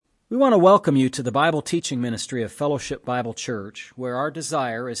We want to welcome you to the Bible teaching ministry of Fellowship Bible Church, where our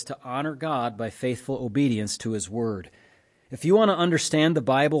desire is to honor God by faithful obedience to His Word. If you want to understand the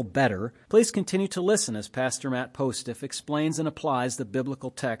Bible better, please continue to listen as Pastor Matt Postiff explains and applies the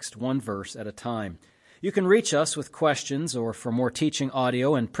biblical text one verse at a time. You can reach us with questions or for more teaching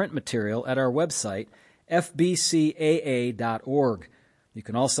audio and print material at our website, fbcaa.org. You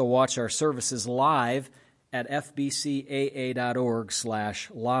can also watch our services live at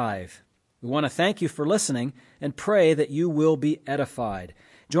fbcaa.org/live. We want to thank you for listening and pray that you will be edified.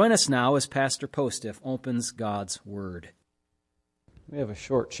 Join us now as Pastor Postiff opens God's Word. We have a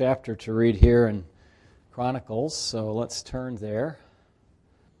short chapter to read here in Chronicles, so let's turn there.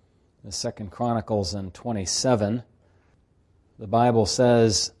 The 2 Chronicles and 27. The Bible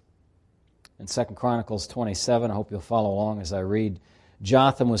says in 2 Chronicles 27, I hope you'll follow along as I read,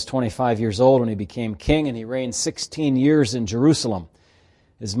 Jotham was 25 years old when he became king, and he reigned 16 years in Jerusalem.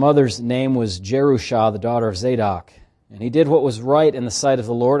 His mother's name was Jerushah, the daughter of Zadok. And he did what was right in the sight of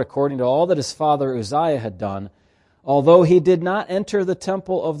the Lord, according to all that his father Uzziah had done, although he did not enter the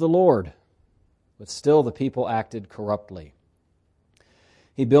temple of the Lord. But still the people acted corruptly.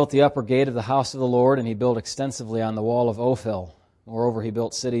 He built the upper gate of the house of the Lord, and he built extensively on the wall of Ophel. Moreover, he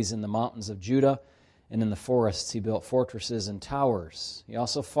built cities in the mountains of Judah, and in the forests he built fortresses and towers. He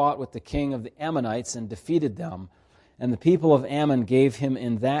also fought with the king of the Ammonites and defeated them. And the people of Ammon gave him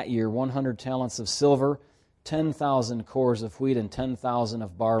in that year 100 talents of silver, 10,000 cores of wheat, and 10,000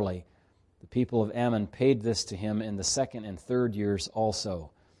 of barley. The people of Ammon paid this to him in the second and third years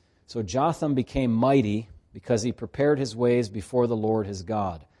also. So Jotham became mighty because he prepared his ways before the Lord his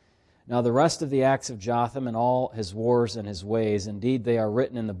God. Now the rest of the acts of Jotham and all his wars and his ways, indeed they are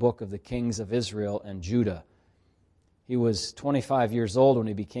written in the book of the kings of Israel and Judah. He was 25 years old when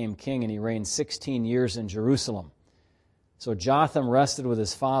he became king, and he reigned 16 years in Jerusalem. So Jotham rested with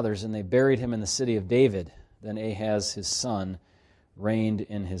his fathers, and they buried him in the city of David. Then Ahaz his son reigned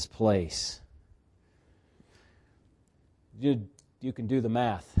in his place. You can do the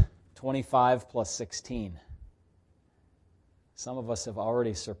math. 25 plus 16. Some of us have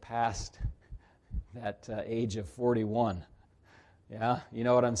already surpassed that age of 41. Yeah, you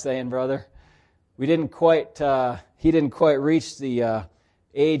know what I'm saying, brother? He didn't quite reach the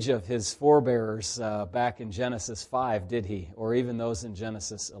age of his forebears back in Genesis 5, did he? Or even those in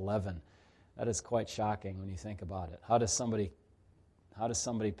Genesis 11. That is quite shocking when you think about it. How does somebody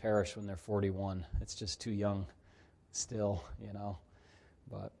perish when they're 41? It's just too young still, you know.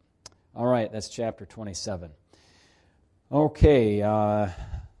 But all right, that's chapter 27. Okay, I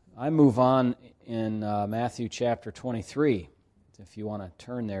move on in Matthew chapter 23, if you want to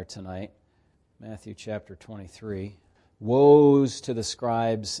turn there tonight. Matthew chapter 23. Woes to the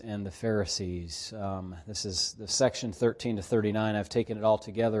scribes and the Pharisees. This is the section 13 to 39. I've taken it all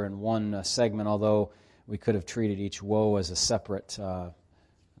together in one segment, although we could have treated each woe as a separate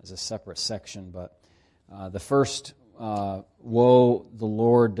section. But the first woe, the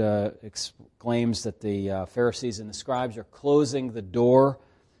Lord exclaims that the Pharisees and the scribes are closing the door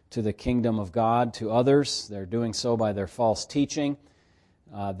to the kingdom of God to others. They're doing so by their false teaching.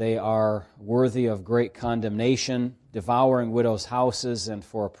 They are worthy of great condemnation, devouring widows' houses, and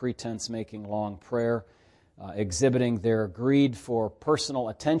for a pretense making long prayer, exhibiting their greed for personal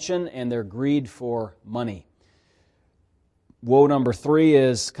attention and their greed for money. Woe number 3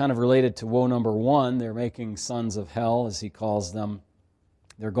 is kind of related to woe number 1. They're making sons of hell, as he calls them.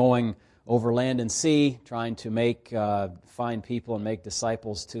 They're going over land and sea, trying to find people and make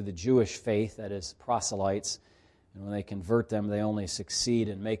disciples to the Jewish faith, that is, proselytes. And when they convert them, they only succeed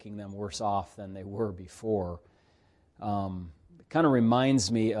in making them worse off than they were before. It kind of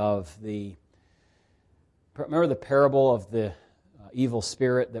reminds me of remember the parable of the evil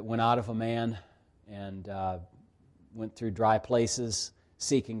spirit that went out of a man and went through dry places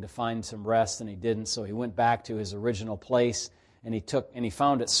seeking to find some rest, and he didn't, so he went back to his original place, and he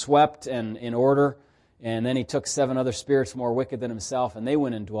found it swept and in order, and then he took 7 other spirits more wicked than himself, and they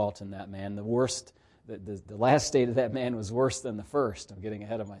went and dwelt in that man. The last state of that man was worse than the first. I'm getting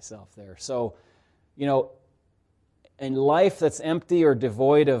ahead of myself there. So, you know, in life that's empty or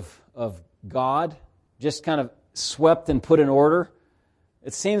devoid of God, just kind of swept and put in order,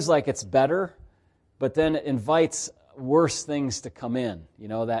 it seems like it's better, but then it invites worse things to come in. You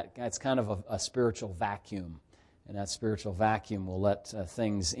know, that's kind of a spiritual vacuum. And that spiritual vacuum will let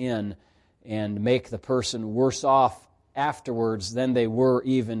things in and make the person worse off afterwards than they were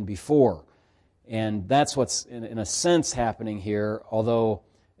even before. And that's what's, in a sense, happening here, although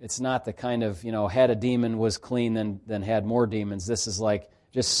it's not the kind of, you know, had a demon, was clean, then had more demons. This is like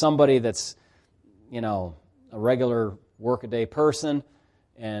just somebody that's, you know, a regular workaday person,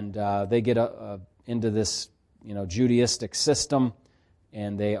 and they get into this Judaistic system,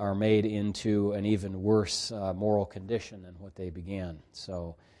 and they are made into an even worse moral condition than what they began.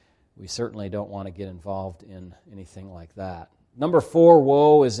 So we certainly don't want to get involved in anything like that. Number 4,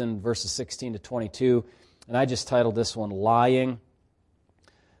 woe, is in verses 16 to 22, and I just titled this one, Lying.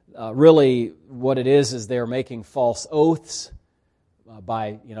 Really, what it is they're making false oaths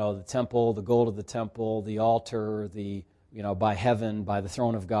by, the temple, the gold of the temple, the altar, by heaven, by the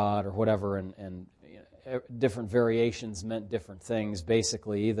throne of God, or whatever, and different variations meant different things,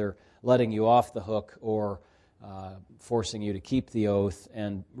 basically either letting you off the hook or forcing you to keep the oath.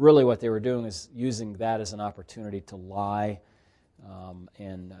 And really what they were doing is using that as an opportunity to lie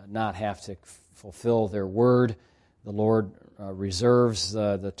and not have to fulfill their word. The Lord reserves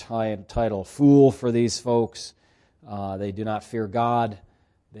the title fool for these folks. They do not fear God.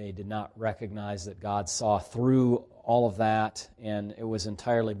 They did not recognize that God saw through all of that, and it was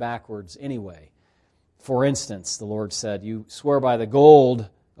entirely backwards anyway. For instance, the Lord said, you swear by the gold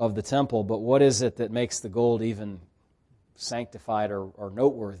of the temple, but what is it that makes the gold even sanctified or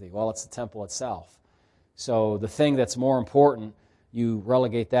noteworthy? Well, it's the temple itself. So the thing that's more important, you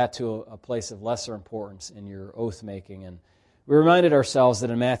relegate that to a place of lesser importance in your oath-making. And we reminded ourselves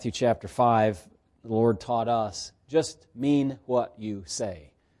that in Matthew chapter 5, the Lord taught us, just mean what you say.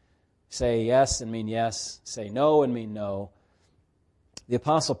 Say yes and mean yes. Say no and mean no. The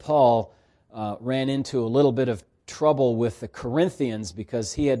Apostle Paul ran into a little bit of trouble with the Corinthians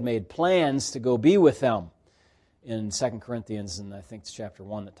because he had made plans to go be with them in 2 Corinthians, and I think it's chapter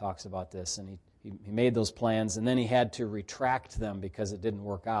 1 that talks about this. And he made those plans, and then he had to retract them because it didn't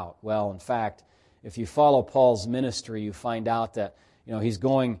work out. Well, in fact, if you follow Paul's ministry, you find out that he's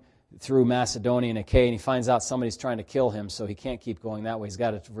going through Macedonia and Achaia, and he finds out somebody's trying to kill him, so he can't keep going that way. He's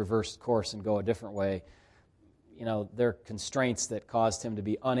got to reverse course and go a different way. There are constraints that caused him to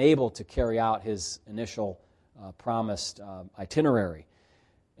be unable to carry out his initial promised itinerary.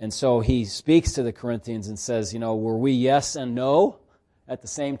 And so he speaks to the Corinthians and says, were we yes and no at the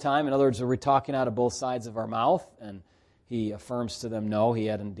same time? In other words, are we talking out of both sides of our mouth? And he affirms to them, no, he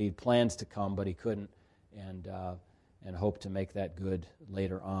had indeed plans to come, but he couldn't, and hoped to make that good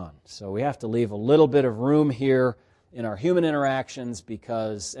later on. So we have to leave a little bit of room here in our human interactions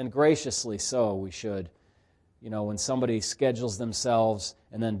because, and graciously so, we should. When somebody schedules themselves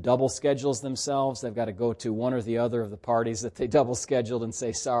and then double schedules themselves, they've got to go to one or the other of the parties that they double scheduled and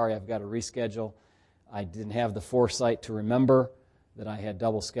say, sorry, I've got to reschedule. I didn't have the foresight to remember that I had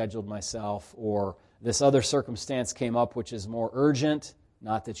double scheduled myself, or this other circumstance came up which is more urgent.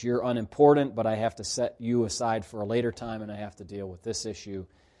 Not that you're unimportant, but I have to set you aside for a later time and I have to deal with this issue.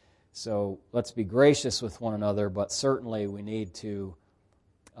 So let's be gracious with one another, but certainly we need to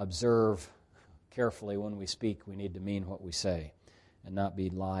observe carefully when we speak. We need to mean what we say and not be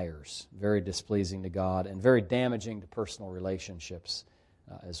liars. Very displeasing to God and very damaging to personal relationships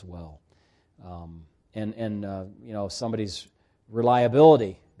as well. Somebody's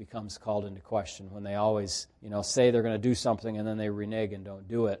reliability becomes called into question when they always, say they're going to do something and then they renege and don't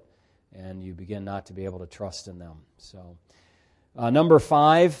do it, and you begin not to be able to trust in them. So, number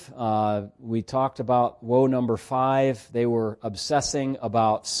 5, we talked about woe number 5. They were obsessing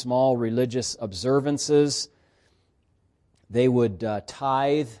about small religious observances. They would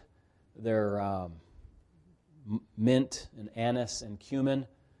tithe their mint and anise and cumin.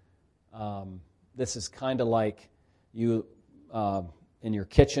 This is kind of like you in your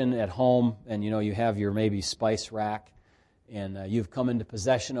kitchen at home, and you have your maybe spice rack, and you've come into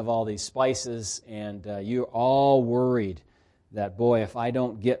possession of all these spices, and you're all worried that, boy, if I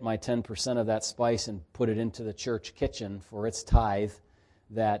don't get my 10% of that spice and put it into the church kitchen for its tithe,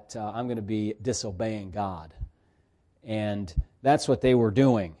 that I'm going to be disobeying God. And that's what they were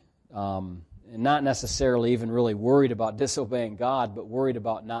doing. And not necessarily even really worried about disobeying God, but worried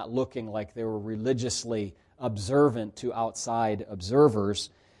about not looking like they were religiously observant to outside observers.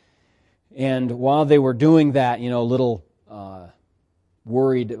 And while they were doing that, little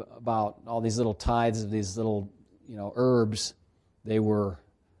worried about all these little tithes of these little, herbs, they were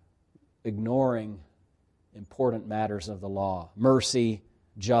ignoring important matters of the law: mercy,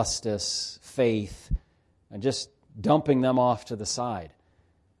 justice, faith, and just dumping them off to the side.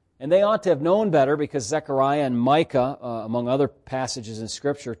 And they ought to have known better, because Zechariah and Micah, among other passages in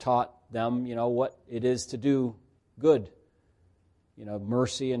Scripture, taught them, what it is to do good.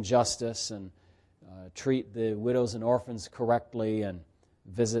 Mercy and justice, and treat the widows and orphans correctly, and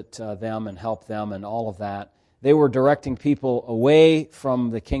visit them and help them, and all of that. They were directing people away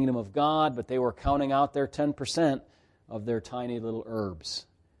from the kingdom of God, but they were counting out their 10% of their tiny little herbs.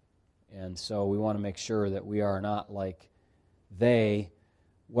 And so we want to make sure that we are not like they,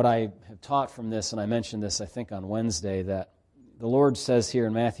 what I have taught from this, and I mentioned this, I think, on Wednesday, that the Lord says here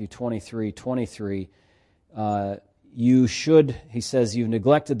in Matthew 23:23, he says, you've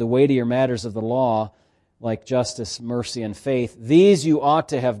neglected the weightier matters of the law, like justice, mercy, and faith. These you ought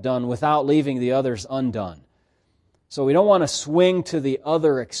to have done without leaving the others undone. So we don't want to swing to the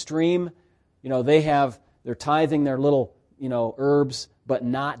other extreme. They're tithing their little, herbs, but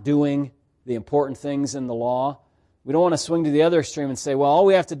not doing the important things in the law. We don't want to swing to the other extreme and say, well, all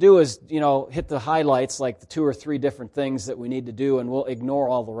we have to do is, hit the highlights, like the 2 or 3 different things that we need to do, and we'll ignore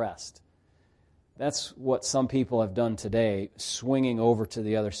all the rest. That's what some people have done today, swinging over to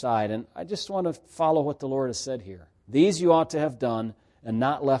the other side. And I just want to follow what the Lord has said here. These you ought to have done and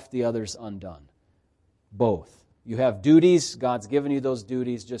not left the others undone. Both. You have duties. God's given you those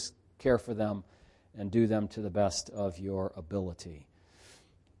duties. Just care for them and do them to the best of your ability.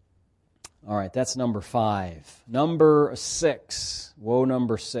 All right, that's number 5. Number 6, woe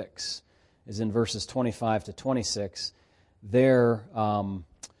number 6, is in verses 25 to 26. There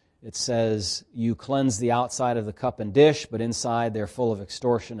it says, you cleanse the outside of the cup and dish, but inside they're full of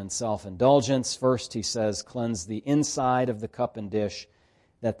extortion and self-indulgence. First, he says, cleanse the inside of the cup and dish,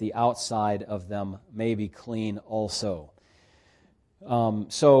 that the outside of them may be clean also.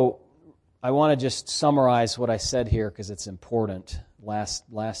 So I want to just summarize what I said here because it's important.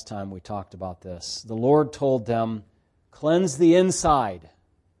 Last time we talked about this. The Lord told them, cleanse the inside,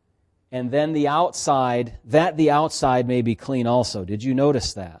 and then the outside, that the outside may be clean also. Did you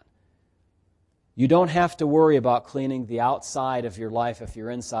notice that? You don't have to worry about cleaning the outside of your life if your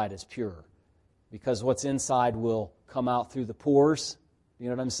inside is pure, because what's inside will come out through the pores. You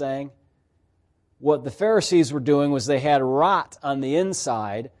know what I'm saying? What the Pharisees were doing was they had rot on the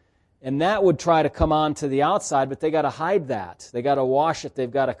inside, and that would try to come on to the outside, but they got to hide that. They got to wash it.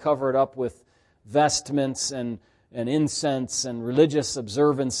 They've got to cover it up with vestments and incense and religious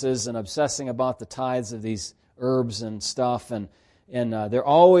observances and obsessing about the tithes of these herbs and stuff. And they're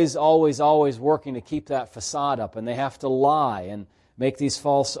always working to keep that facade up. And they have to lie and make these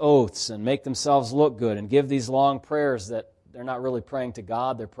false oaths and make themselves look good and give these long prayers that they're not really praying to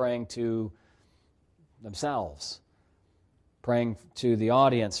God. They're praying to themselves. Praying to the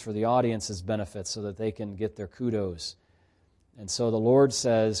audience for the audience's benefit so that they can get their kudos. And so the Lord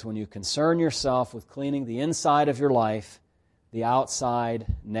says, when you concern yourself with cleaning the inside of your life, the outside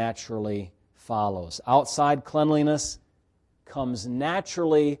naturally follows. Outside cleanliness comes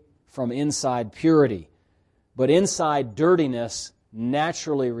naturally from inside purity, but inside dirtiness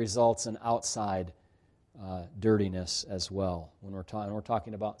naturally results in outside dirtiness as well. When we're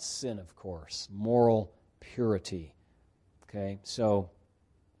talking about sin, of course, moral purity. Okay, so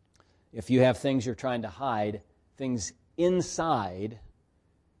if you have things you're trying to hide, things inside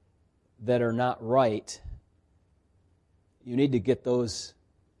that are not right, you need to get those,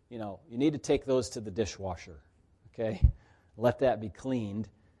 you need to take those to the dishwasher. Okay, let that be cleaned.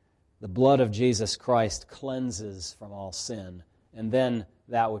 The blood of Jesus Christ cleanses from all sin, and then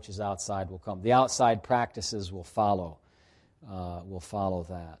that which is outside will come. The outside practices will follow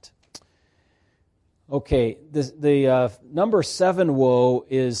that. Okay, the number 7 woe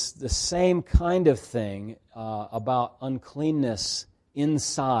is the same kind of thing about uncleanness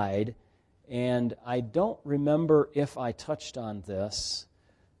inside, and I don't remember if I touched on this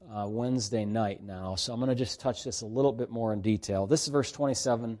Wednesday night now, so I'm going to just touch this a little bit more in detail. This is verse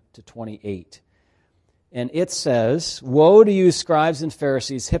 27 to 28. And it says, woe to you, scribes and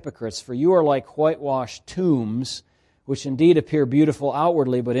Pharisees, hypocrites, for you are like whitewashed tombs, which indeed appear beautiful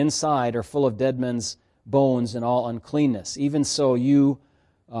outwardly, but inside are full of dead men's bones and all uncleanness. Even so, you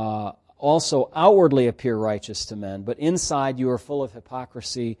also outwardly appear righteous to men, but inside you are full of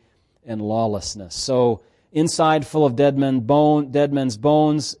hypocrisy and lawlessness. So, inside full of dead men's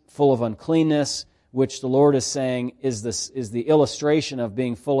bones, full of uncleanness, which the Lord is saying is the illustration of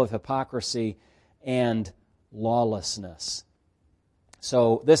being full of hypocrisy and lawlessness.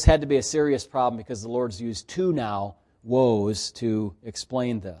 So this had to be a serious problem because the Lord's used 2 now woes to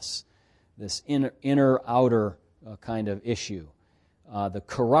explain this inner-outer kind of issue. The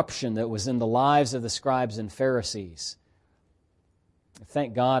corruption that was in the lives of the scribes and Pharisees.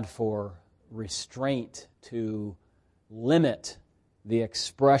 Thank God for restraint to limit the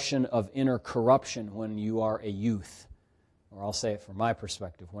expression of inner corruption when you are a youth. Or I'll say it from my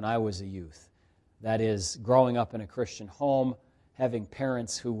perspective, when I was a youth. That is, growing up in a Christian home, having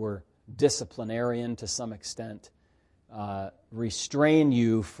parents who were disciplinarian to some extent, restrain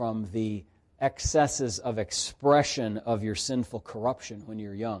you from the excesses of expression of your sinful corruption when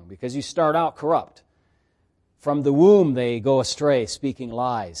you're young. Because you start out corrupt. From the womb they go astray, speaking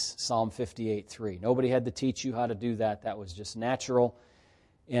lies, Psalm 58:3. Nobody had to teach you how to do that. That was just natural.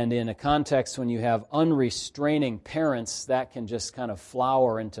 And in a context when you have unrestraining parents, that can just kind of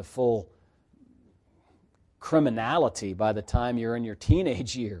flower into full criminality by the time you're in your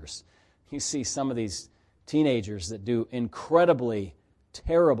teenage years. You see some of these teenagers that do incredibly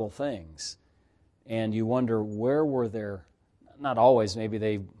terrible things, and you wonder where were their, not always, maybe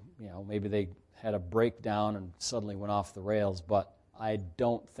they had a breakdown and suddenly went off the rails, but I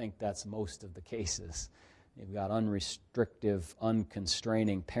don't think that's most of the cases. You've got unrestrictive,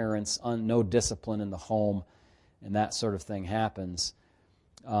 unconstraining parents, no discipline in the home, and that sort of thing happens.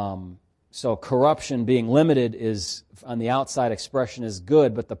 So corruption being limited is, on the outside expression, is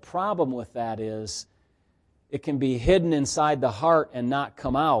good, but the problem with that is it can be hidden inside the heart and not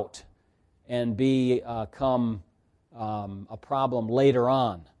come out and become a problem later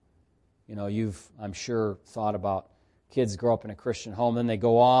on. You know, you've, I'm sure, thought about kids grow up in a Christian home, then they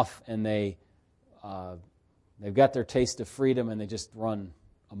go off and they've got their taste of freedom and they just run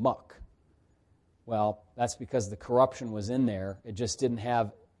amok. Well, that's because the corruption was in there. It just didn't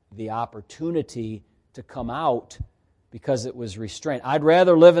have the opportunity to come out because it was restrained. I'd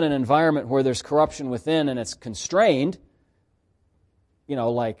rather live in an environment where there's corruption within and it's constrained, you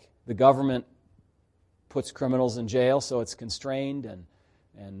know, like the government puts criminals in jail, so it's constrained,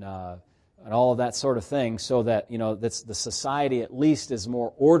 and all of that sort of thing, so that, you know, that's, the society at least is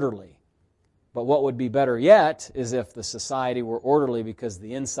more orderly. But what would be better yet is if the society were orderly because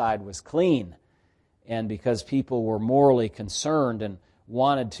the inside was clean and because people were morally concerned and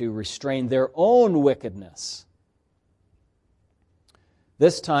wanted to restrain their own wickedness.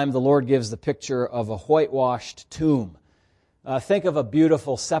 This time the Lord gives the picture of a whitewashed tomb. Think of a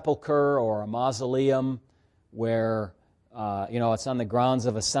beautiful sepulcher or a mausoleum where it's on the grounds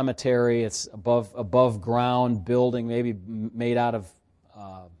of a cemetery. It's above ground building, maybe made out of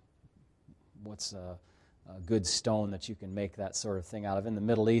what's a good stone that you can make that sort of thing out of. In the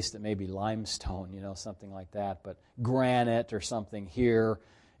Middle East, it may be limestone, something like that, but granite or something here,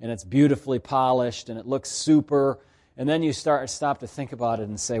 and it's beautifully polished and it looks super. And then you stop to think about it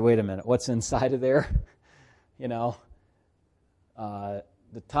and say, wait a minute, what's inside of there? The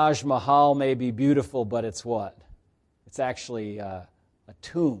Taj Mahal may be beautiful, but it's what? It's actually a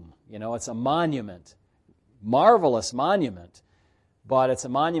tomb. It's a monument, marvelous monument, but it's a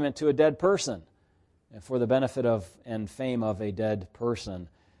monument to a dead person, and for the benefit of and fame of a dead person.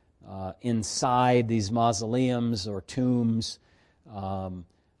 Inside these mausoleums or tombs,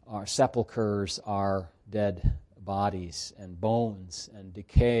 our sepulchers are dead bodies and bones and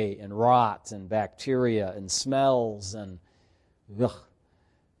decay and rot and bacteria and smells and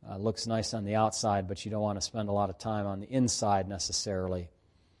looks nice on the outside, but you don't want to spend a lot of time on the inside necessarily.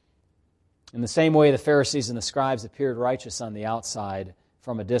 In the same way, the Pharisees and the scribes appeared righteous on the outside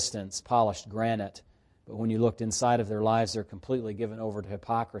from a distance, polished granite, but when you looked inside of their lives, they're completely given over to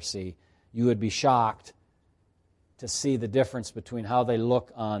hypocrisy. You would be shocked to see the difference between how they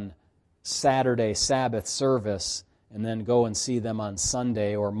look on Saturday Sabbath service and then go and see them on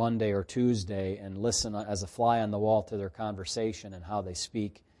Sunday or Monday or Tuesday and listen as a fly on the wall to their conversation and how they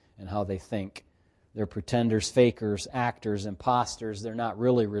speak and how they think. They're pretenders, fakers, actors, imposters. They're not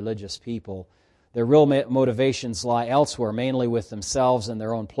really religious people. Their real motivations lie elsewhere, mainly with themselves and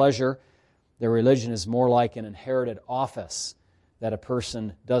their own pleasure. Their religion is more like an inherited office that a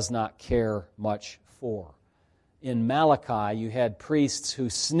person does not care much for. In Malachi, you had priests who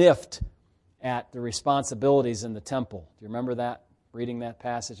sniffed at the responsibilities in the temple. Do you remember that? Reading that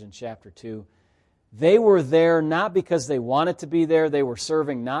passage in chapter 2. They were there not because they wanted to be there. They were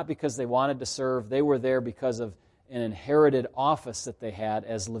serving not because they wanted to serve. They were there because of an inherited office that they had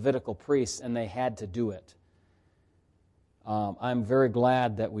as Levitical priests, and they had to do it. I'm very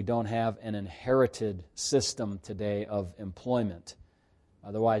glad that we don't have an inherited system today of employment.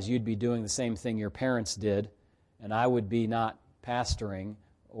 Otherwise, you'd be doing the same thing your parents did, and I would be not pastoring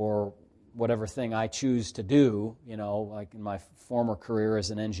or whatever thing I choose to do, like in my former career as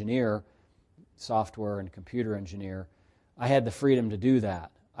an engineer, software and computer engineer. I had the freedom to do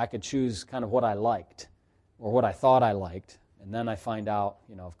that. I could choose kind of what I liked or what I thought I liked, and then I find out,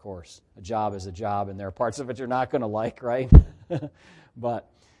 of course, a job is a job, and there are parts of it you're not going to like, right? But,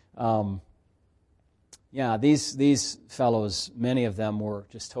 these fellows, many of them were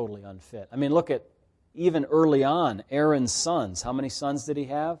just totally unfit. I mean, look at, even early on, Aaron's sons. How many sons did he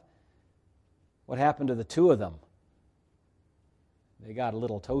have? What happened to the two of them? They got a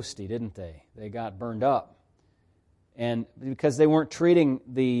little toasty, didn't they? They got burned up. And because they weren't treating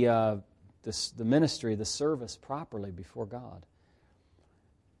the ministry, the service, properly before God.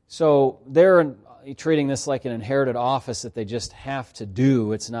 So they're treating this like an inherited office that they just have to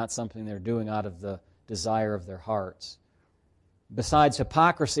do. It's not something they're doing out of the desire of their hearts. Besides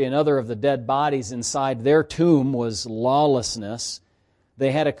hypocrisy, another of the dead bodies inside their tomb was lawlessness.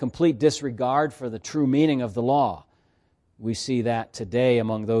 They had a complete disregard for the true meaning of the law. We see that today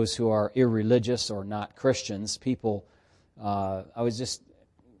among those who are irreligious or not Christians. People, I was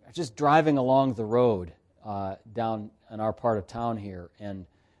just driving along the road down in our part of town here, and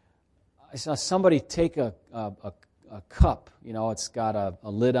I saw somebody take a cup, it's got a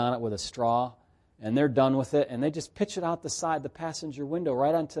lid on it with a straw, and they're done with it, and they just pitch it out the side, the passenger window,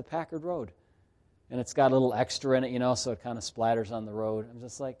 right onto Packard Road. And it's got a little extra in it, so it kind of splatters on the road. I'm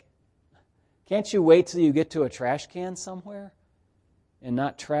just like, can't you wait till you get to a trash can somewhere and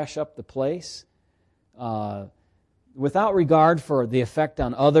not trash up the place? Without regard for the effect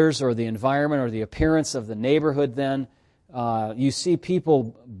on others or the environment or the appearance of the neighborhood then, you see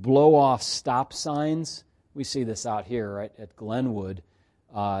people blow off stop signs. We see this out here right at Glenwood.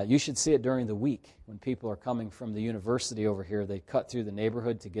 You should see it during the week when people are coming from the university over here. They cut through the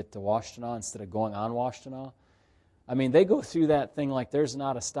neighborhood to get to Washtenaw instead of going on Washtenaw. I mean, they go through that thing like there's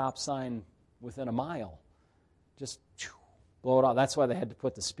not a stop sign within a mile. Just blow it off. That's why they had to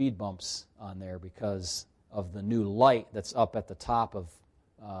put the speed bumps on there, because of the new light that's up at the top of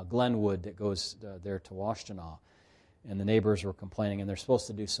Glenwood that goes there to Washtenaw. And the neighbors were complaining, and they're supposed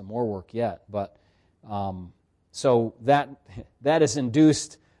to do some more work yet. But so that has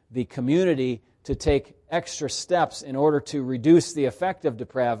induced the community to take extra steps in order to reduce the effect of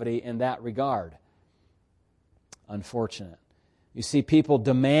depravity in that regard. Unfortunate. You see people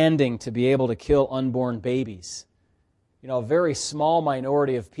demanding to be able to kill unborn babies. A very small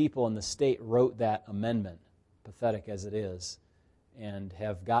minority of people in the state wrote that amendment, pathetic as it is, and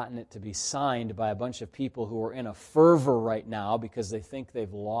have gotten it to be signed by a bunch of people who are in a fervor right now because they think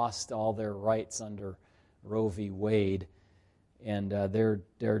they've lost all their rights under Roe v. Wade, and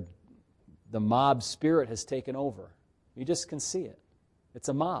the mob spirit has taken over. You just can see it. It's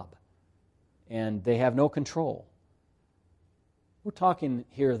a mob, and they have no control. We're talking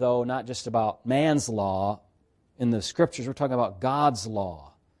here, though, not just about man's law in the Scriptures. We're talking about God's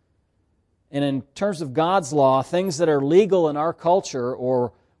law. And in terms of God's law, things that are legal in our culture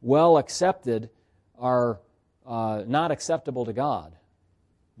or well accepted are not acceptable to God.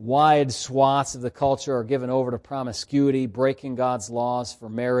 Wide swaths of the culture are given over to promiscuity, breaking God's laws for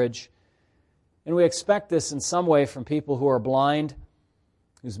marriage. And we expect this in some way from people who are blind,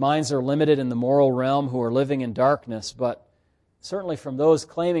 whose minds are limited in the moral realm, who are living in darkness, but certainly from those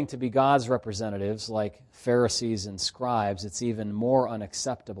claiming to be God's representatives, like Pharisees and scribes, it's even more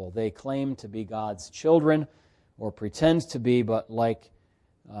unacceptable. They claim to be God's children, or pretend to be, but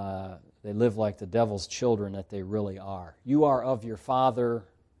they live like the devil's children that they really are. You are of your father,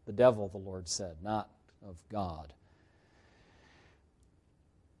 the devil, the Lord said, not of God.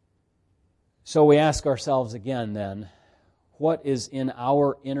 So we ask ourselves again then, what is in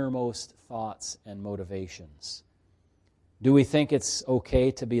our innermost thoughts and motivations? Do we think it's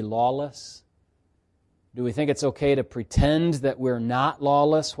okay to be lawless? Do we think it's okay to pretend that we're not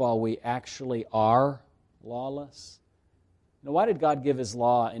lawless while we actually are lawless? Now, why did God give His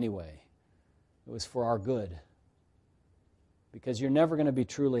law anyway? It was for our good. Because you're never going to be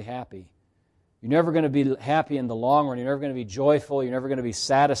truly happy. You're never going to be happy in the long run. You're never going to be joyful. You're never going to be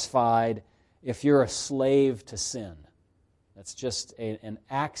satisfied if you're a slave to sin. That's just an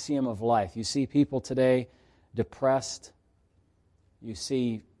axiom of life. You see people today depressed. You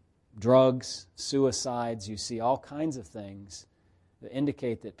see drugs, suicides. You see all kinds of things that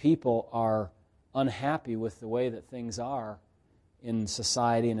indicate that people are unhappy with the way that things are in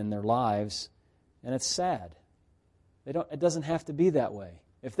society and in their lives. And it's sad. It doesn't have to be that way.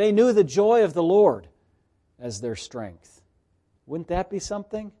 If they knew the joy of the Lord as their strength, wouldn't that be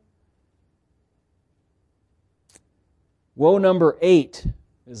something? Woe number 8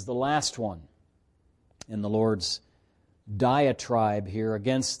 is the last one in the Lord's diatribe here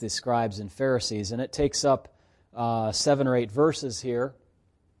against the scribes and Pharisees, and it takes up 7 or 8 verses here,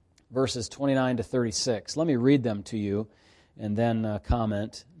 verses 29 to 36. Let me read them to you and then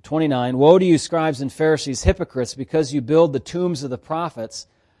comment. 29, Woe to you, scribes and Pharisees, hypocrites, because you build the tombs of the prophets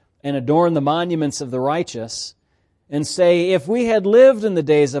and adorn the monuments of the righteous, and say, if we had lived in the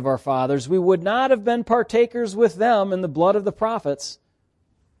days of our fathers, we would not have been partakers with them in the blood of the prophets.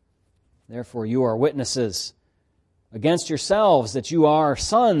 Therefore you are witnesses against yourselves that you are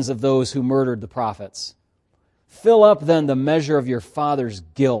sons of those who murdered the prophets. Fill up then the measure of your father's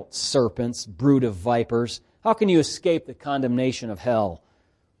guilt, serpents, brood of vipers. How can you escape the condemnation of hell?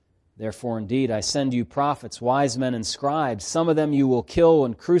 Therefore, indeed, I send you prophets, wise men, and scribes. Some of them you will kill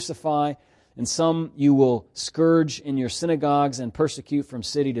and crucify, and some you will scourge in your synagogues and persecute from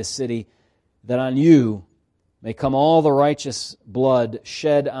city to city, that on you may come all the righteous blood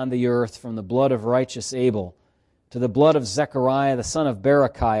shed on the earth, from the blood of righteous Abel to the blood of Zechariah the son of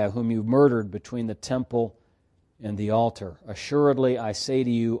Berechiah, whom you murdered between the temple and the altar. Assuredly, I say to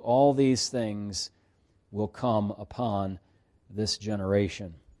you, all these things will come upon this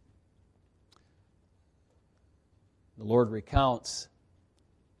generation." The Lord recounts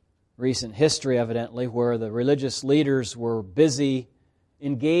recent history, evidently, where the religious leaders were busy,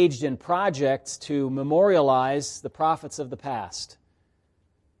 engaged in projects to memorialize the prophets of the past.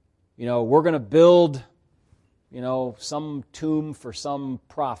 We're going to build, some tomb for some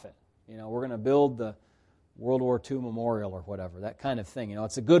prophet. We're going to build the World War II memorial or whatever, that kind of thing.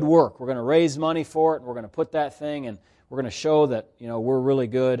 It's a good work. We're going to raise money for it, and we're going to put that thing, and we're going to show that, we're really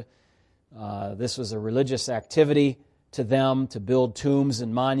good. This was a religious activity to them, to build tombs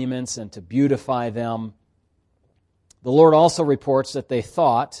and monuments and to beautify them. The Lord also reports that they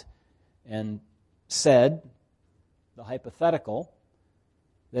thought and said, the hypothetical,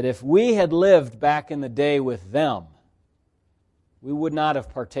 that if we had lived back in the day with them, we would not have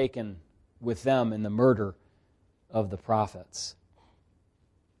partaken with them in the murder of the prophets.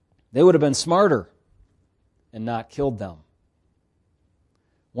 They would have been smarter and not killed them.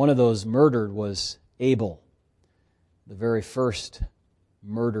 One of those murdered was Abel, the very first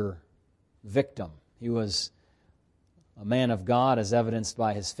murder victim. He was a man of God, as evidenced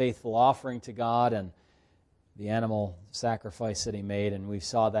by his faithful offering to God and the animal sacrifice that he made, and we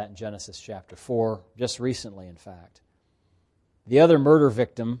saw that in Genesis chapter 4, just recently, in fact. The other murder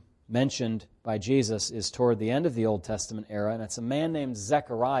victim mentioned by Jesus is toward the end of the Old Testament era, and it's a man named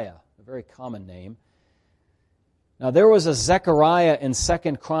Zechariah, a very common name. Now, there was a Zechariah in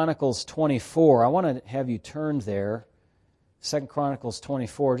 2 Chronicles 24. I want to have you turn there. 2 Chronicles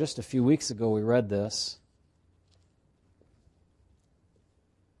 24. Just a few weeks ago we read this.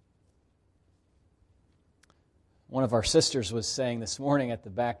 One of our sisters was saying this morning at the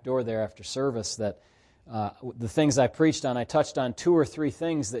back door there after service that the things I preached on, I touched on 2 or 3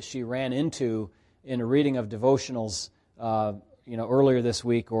 things that she ran into in a reading of devotionals earlier this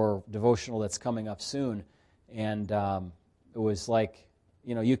week, or devotional that's coming up soon. And it was like,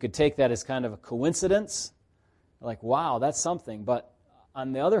 you could take that as kind of a coincidence. Like, wow, that's something. But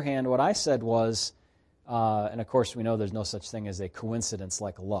on the other hand, what I said was, and of course we know there's no such thing as a coincidence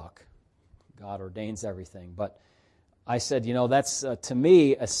like luck. God ordains everything. But I said, that's to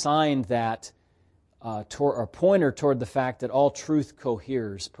me a sign that, or a pointer toward the fact that all truth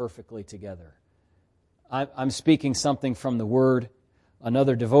coheres perfectly together. I'm speaking something from the Word.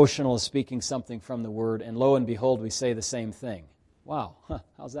 Another devotional is speaking something from the Word, and lo and behold, we say the same thing. Wow,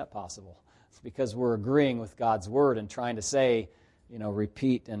 how's that possible? It's because we're agreeing with God's Word and trying to say,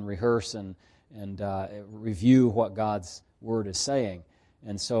 repeat and rehearse and review what God's Word is saying.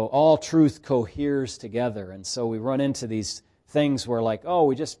 And so all truth coheres together. And so we run into these things where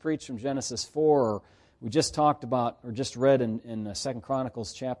we just preached from Genesis 4, or we just talked about, or just read in 2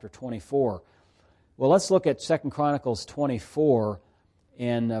 Chronicles chapter 24. Well, let's look at 2 Chronicles 24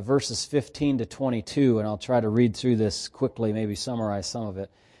 and verses 15 to 22, and I'll try to read through this quickly, maybe summarize some of it.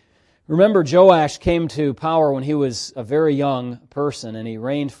 Remember, Joash came to power when he was a very young person, and he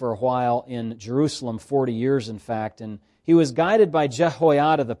reigned for a while in Jerusalem, 40 years in fact, and he was guided by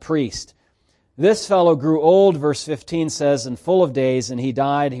Jehoiada the priest. This fellow grew old, verse 15 says, and full of days, and he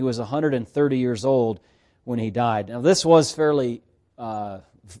died. He was 130 years old when he died. Now, this was fairly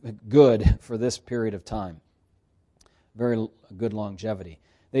good for this period of time. Very good longevity.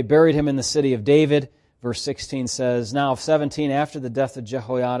 They buried him in the city of David. Verse 16 says, Now of 17, after the death of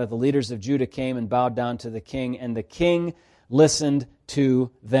Jehoiada, the leaders of Judah came and bowed down to the king, and the king listened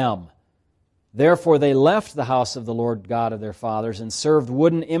to them. Therefore they left the house of the Lord God of their fathers and served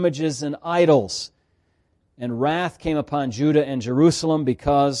wooden images and idols. And wrath came upon Judah and Jerusalem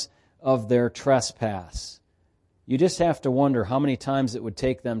because of their trespass. You just have to wonder how many times it would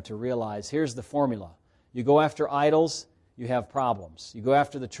take them to realize, here's the formula. You go after idols, you have problems. You go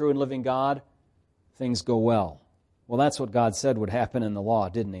after the true and living God, things go well. Well, that's what God said would happen in the law,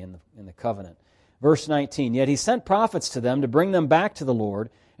 didn't He, in the covenant. Verse 19, Yet He sent prophets to them to bring them back to the Lord,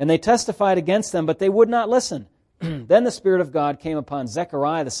 and they testified against them, but they would not listen. Then the Spirit of God came upon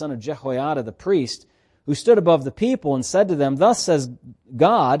Zechariah, the son of Jehoiada, the priest, who stood above the people, and said to them, Thus says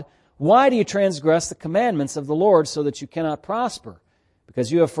God, Why do you transgress the commandments of the Lord so that you cannot prosper?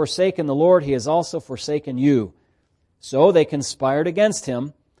 Because you have forsaken the Lord, He has also forsaken you. So they conspired against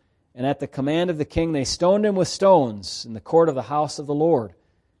him, and at the command of the king they stoned him with stones in the court of the house of the Lord.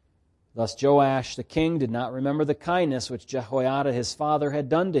 Thus Joash the king did not remember the kindness which Jehoiada his father had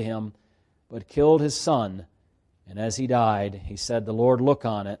done to him, but killed his son. And as he died, he said, The Lord look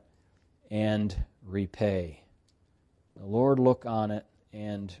on it and repay. The Lord look on it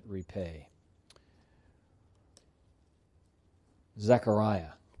and repay.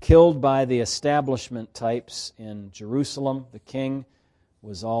 Zechariah, killed by the establishment types in Jerusalem. The king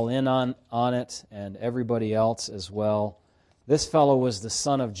was all in on it, and everybody else as well. This fellow was the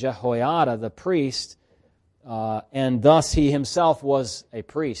son of Jehoiada, the priest, and thus he himself was a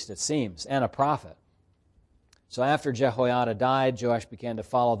priest, it seems, and a prophet. So after Jehoiada died, Joash began to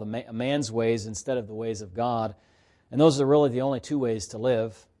follow a man's ways instead of the ways of God. And those are really the only two ways to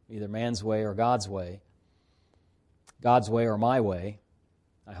live, either man's way or God's way. God's way or my way.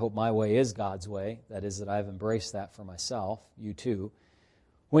 I hope my way is God's way. That is, that I've embraced that for myself. You too.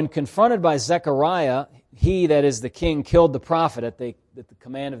 When confronted by Zechariah, he, that is the king, killed the prophet. At the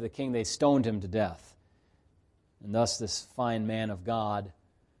command of the king, they stoned him to death. And thus this fine man of God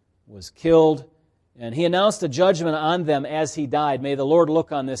was killed. And he announced a judgment on them as he died. May the Lord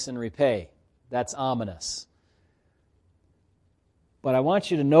look on this and repay. That's ominous. But I want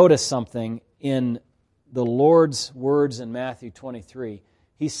you to notice something in the Lord's words in Matthew 23.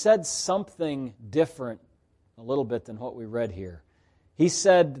 He said something different a little bit than what we read here. He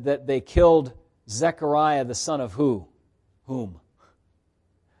said that they killed Zechariah, the son of who? Whom?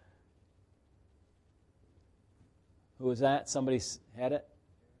 Who was that? Somebody had it?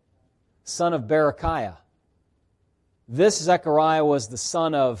 Son of Berechiah. This Zechariah was the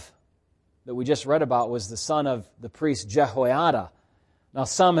son of, that we just read about, was the son of the priest Jehoiada. Now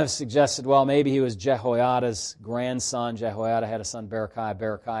some have suggested, well, maybe he was Jehoiada's grandson. Jehoiada had a son, Berechiah.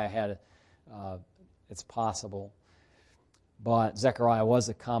 Berechiah had, it's possible. But Zechariah was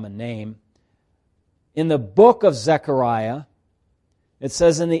a common name. In the book of Zechariah, it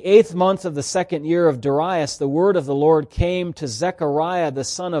says, in the 8th month of the 2nd year of Darius, the word of the Lord came to Zechariah, the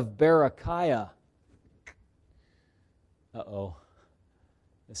son of Berechiah. Uh-oh.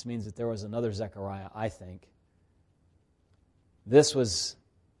 This means that there was another Zechariah, I think. This was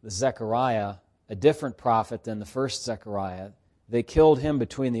the Zechariah, a different prophet than the first Zechariah. They killed him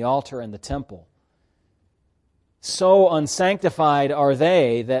between the altar and the temple. So unsanctified are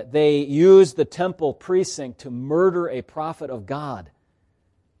they that they used the temple precinct to murder a prophet of God.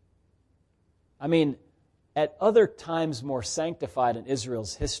 I mean, at other times more sanctified in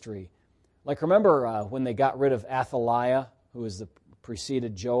Israel's history, like remember when they got rid of Athaliah, who was the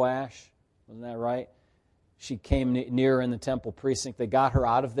preceded Joash, wasn't that right? She came near in the temple precinct. They got her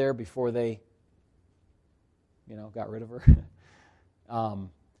out of there before they, got rid of her.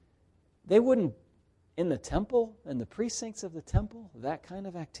 They wouldn't, in the temple, in the precincts of the temple, that kind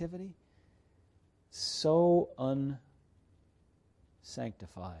of activity. So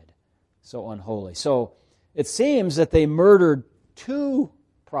unsanctified, so unholy. So it seems that they murdered 2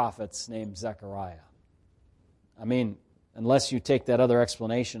 prophets named Zechariah. I mean, unless you take that other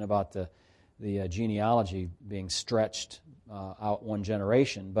explanation about the genealogy being stretched out one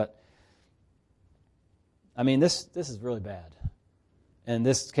generation. But, I mean, this is really bad. And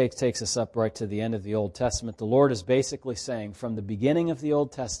this takes us up right to the end of the Old Testament. The Lord is basically saying, from the beginning of the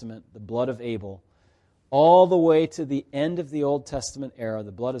Old Testament, the blood of Abel, all the way to the end of the Old Testament era,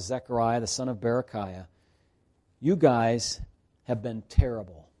 the blood of Zechariah, the son of Berechiah, you guys have been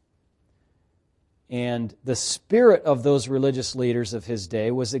terrible. And the spirit of those religious leaders of his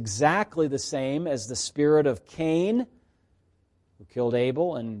day was exactly the same as the spirit of Cain, who killed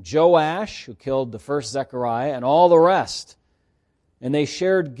Abel, and Joash, who killed the first Zechariah, and all the rest. And they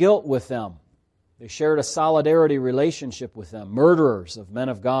shared guilt with them. They shared a solidarity relationship with them. Murderers of men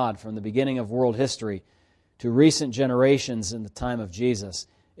of God from the beginning of world history to recent generations in the time of Jesus.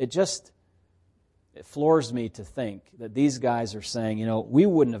 It floors me to think that these guys are saying, we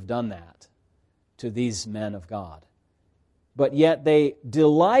wouldn't have done that to these men of God. But yet they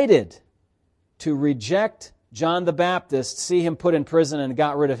delighted to reject John the Baptist, see him put in prison, and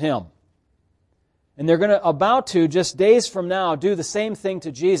got rid of him. And they're about to, just days from now, do the same thing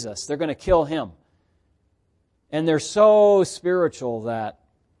to Jesus. They're going to kill him. And they're so spiritual that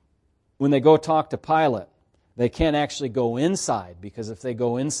when they go talk to Pilate, they can't actually go inside, because if they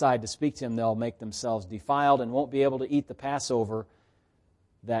go inside to speak to him, they'll make themselves defiled and won't be able to eat the Passover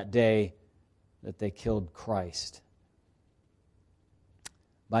that day that they killed Christ.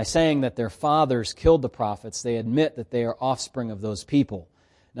 By saying that their fathers killed the prophets, they admit that they are offspring of those people.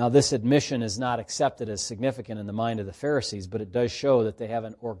 Now, this admission is not accepted as significant in the mind of the Pharisees, but it does show that they have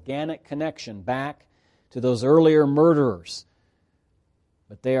an organic connection back to those earlier murderers.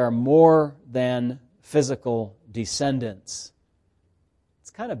 But they are more than physical descendants.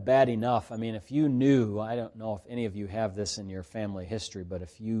 It's kind of bad enough. I mean, if you knew, I don't know if any of you have this in your family history, but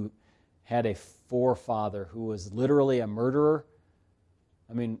if you had a forefather who was literally a murderer,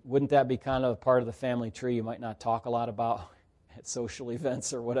 I mean, wouldn't that be kind of a part of the family tree you might not talk a lot about at social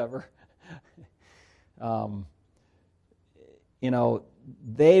events or whatever?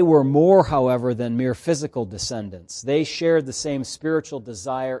 They were more, however, than mere physical descendants. They shared the same spiritual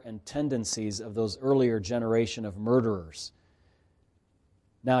desire and tendencies of those earlier generation of murderers.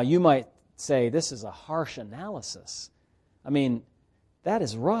 Now, you might say, this is a harsh analysis. I mean, that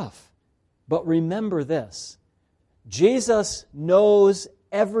is rough. But remember this. Jesus knows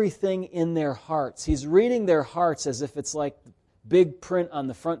everything in their hearts. He's reading their hearts as if it's like big print on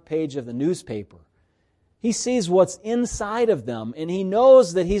the front page of the newspaper. He sees what's inside of them, and He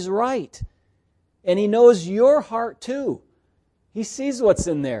knows that He's right. And He knows your heart too. He sees what's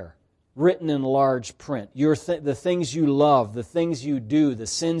in there, written in large print. The things you love, the things you do, the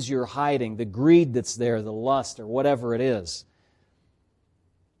sins you're hiding, the greed that's there, the lust, or whatever it is.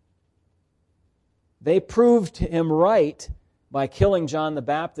 They proved Him right by killing John the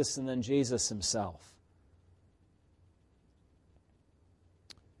Baptist and then Jesus Himself.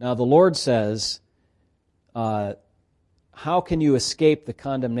 Now the Lord says, how can you escape the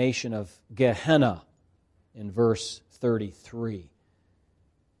condemnation of Gehenna in verse 33?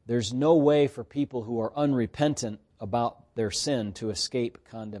 There's no way for people who are unrepentant about their sin to escape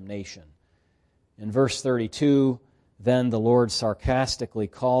condemnation. In verse 32, then the Lord sarcastically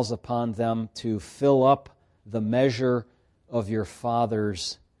calls upon them to fill up the measure of your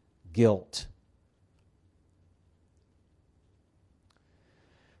father's guilt.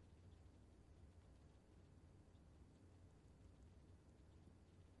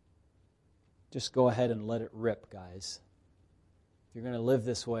 Just go ahead and let it rip, guys. If you're going to live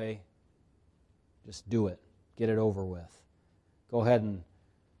this way, just do it. Get it over with. Go ahead and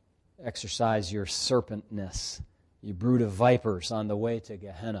exercise your serpentness, you brood of vipers on the way to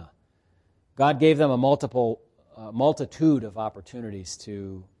Gehenna. God gave them a multitude of opportunities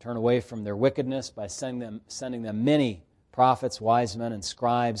to turn away from their wickedness by sending them many prophets, wise men, and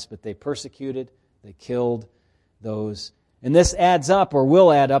scribes, but they persecuted, they killed those. And this adds up, or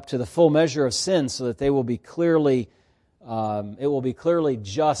will add up, to the full measure of sin, so that they will be clearly, it will be clearly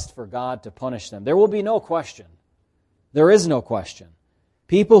just for God to punish them. There will be no question. There is no question.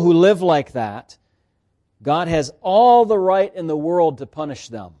 People who live like that, God has all the right in the world to punish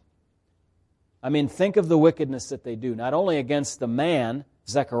them. I mean, think of the wickedness that they do, not only against the man,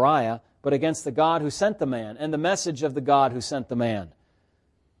 Zechariah, but against the God who sent the man and the message of the God who sent the man.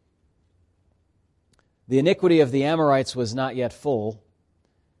 The iniquity of the Amorites was not yet full,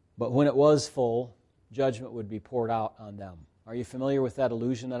 but when it was full, judgment would be poured out on them. Are you familiar with that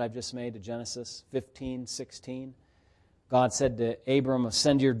allusion that I've just made to Genesis 15:16? God said to Abram,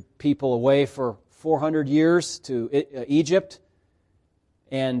 send your people away for 400 years to Egypt,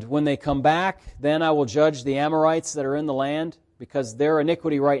 and when they come back, then I will judge the Amorites that are in the land, because their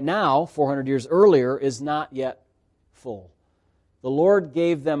iniquity right now, 400 years earlier, is not yet full. The Lord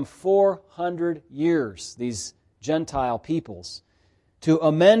gave them 400 years, these Gentile peoples, to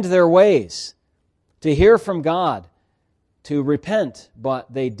amend their ways, to hear from God, to repent,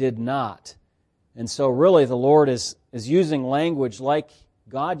 but they did not. And so really the Lord is using language like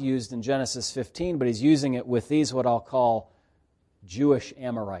God used in Genesis 15, but He's using it with these, what I'll call Jewish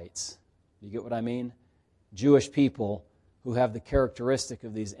Amorites. You get what I mean? Jewish people who have the characteristic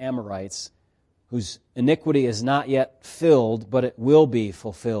of these Amorites, whose iniquity is not yet filled, but it will be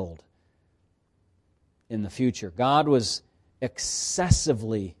fulfilled in the future. God was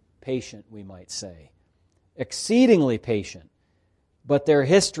excessively patient, we might say. Exceedingly patient. But their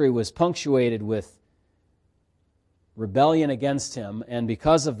history was punctuated with rebellion against Him, and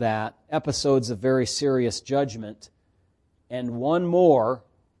because of that, episodes of very serious judgment. And one more,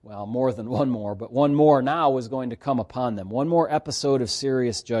 well, more than one more, but one more now was going to come upon them. One more episode of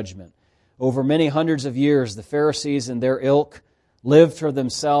serious judgment. Over many hundreds of years, the Pharisees and their ilk lived for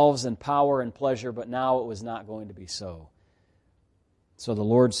themselves in power and pleasure, but now it was not going to be so. So the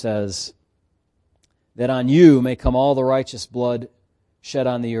Lord says that on you may come all the righteous blood shed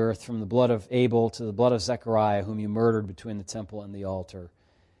on the earth, from the blood of Abel to the blood of Zechariah, whom you murdered between the temple and the altar.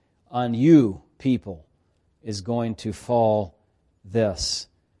 On you, people, is going to fall this.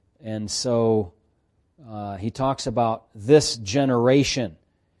 And so he talks about this generation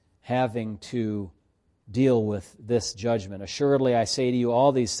having to deal with this judgment. Assuredly, I say to you,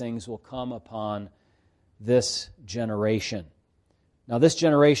 all these things will come upon this generation. Now, this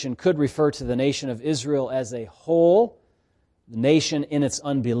generation could refer to the nation of Israel as a whole, the nation in its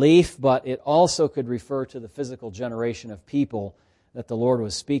unbelief, but it also could refer to the physical generation of people that the Lord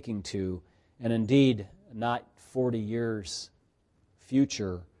was speaking to. And indeed, not 40 years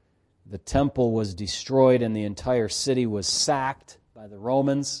future, the temple was destroyed and the entire city was sacked by the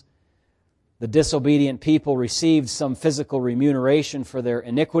Romans. The disobedient people received some physical remuneration for their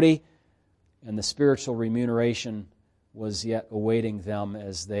iniquity, and the spiritual remuneration was yet awaiting them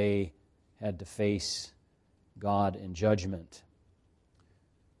as they had to face God in judgment.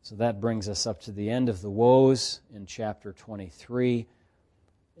 So that brings us up to the end of the woes in chapter 23,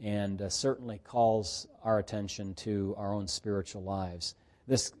 and certainly calls our attention to our own spiritual lives.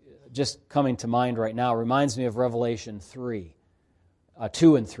 This, just coming to mind right now, reminds me of Revelation 3.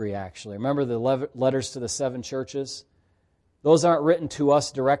 2 and 3, actually. Remember the letters to the 7 churches? Those aren't written to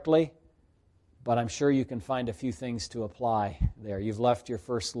us directly, but I'm sure you can find a few things to apply there. You've left your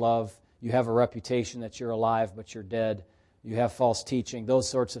first love. You have a reputation that you're alive, but you're dead. You have false teaching, those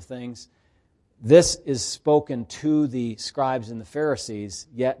sorts of things. This is spoken to the scribes and the Pharisees,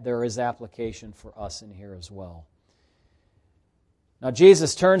 yet there is application for us in here as well. Now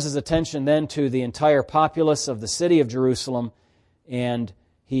Jesus turns his attention then to the entire populace of the city of Jerusalem, and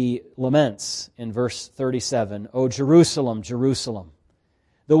he laments in verse 37, "O Jerusalem, Jerusalem,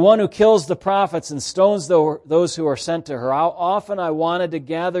 the one who kills the prophets and stones those who are sent to her. How often I wanted to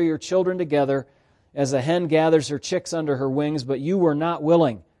gather your children together as a hen gathers her chicks under her wings, but you were not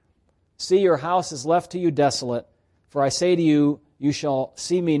willing. See, your house is left to you desolate. For I say to you, you shall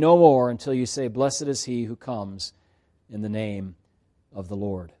see me no more until you say, Blessed is he who comes in the name of the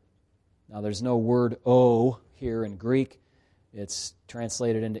Lord." Now there's no word "o" here in Greek. It's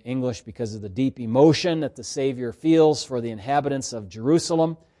translated into English because of the deep emotion that the Savior feels for the inhabitants of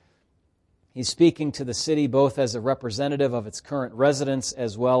Jerusalem. He's speaking to the city both as a representative of its current residents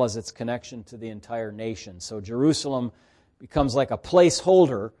as well as its connection to the entire nation. So Jerusalem becomes like a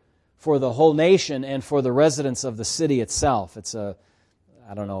placeholder for the whole nation and for the residents of the city itself. It's a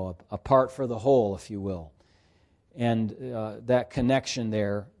part for the whole, if you will. And that connection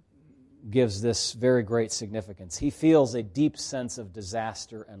there gives this very great significance. He feels a deep sense of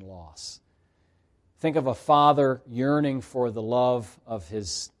disaster and loss. Think of a father yearning for the love of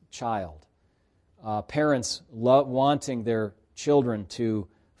his child. Parents wanting their children to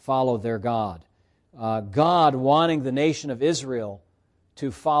follow their God. God wanting the nation of Israel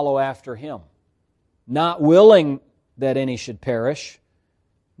to follow after Him. Not willing that any should perish.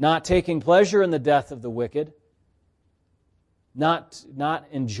 Not taking pleasure in the death of the wicked. Not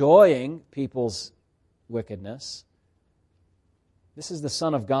enjoying people's wickedness. This is the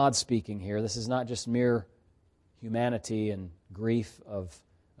Son of God speaking here. This is not just mere humanity and grief of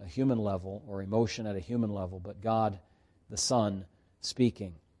a human level or emotion at a human level, but God, the Son,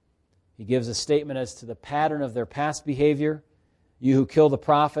 speaking. He gives a statement as to the pattern of their past behavior. You who kill the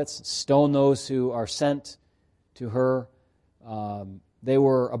prophets, stone those who are sent to her. They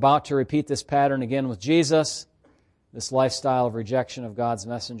were about to repeat this pattern again with Jesus. This lifestyle of rejection of God's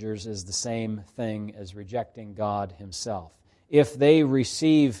messengers is the same thing as rejecting God Himself. If they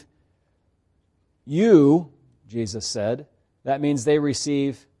receive you, Jesus said, that means they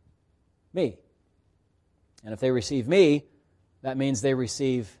receive me. And if they receive me, that means they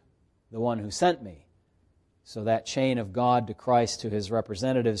receive the one who sent me. So that chain of God to Christ to His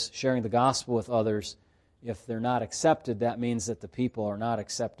representatives, sharing the gospel with others, if they're not accepted, that means that the people are not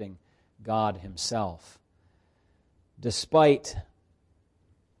accepting God Himself. Despite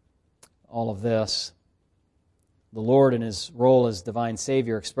all of this, the Lord in His role as divine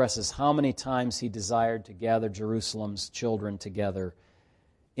Savior expresses how many times He desired to gather Jerusalem's children together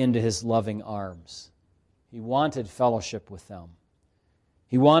into His loving arms. He wanted fellowship with them.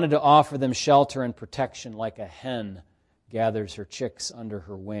 He wanted to offer them shelter and protection like a hen gathers her chicks under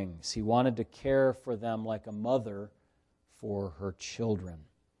her wings. He wanted to care for them like a mother for her children.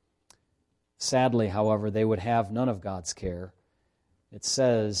 Sadly, however, they would have none of God's care. It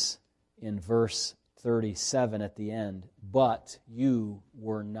says in verse 37 at the end, "But you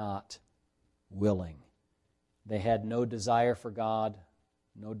were not willing." They had no desire for God,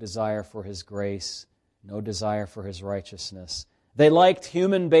 no desire for His grace, no desire for His righteousness. They liked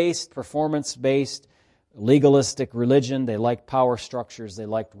human-based, performance-based, legalistic religion. They liked power structures. They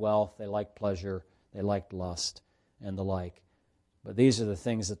liked wealth. They liked pleasure. They liked lust and the like. But these are the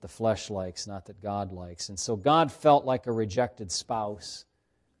things that the flesh likes, not that God likes. And so God felt like a rejected spouse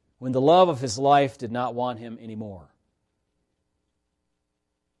when the love of His life did not want Him anymore.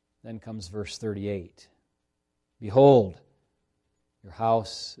 Then comes verse 38. "Behold, your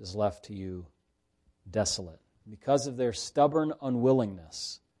house is left to you desolate." Because of their stubborn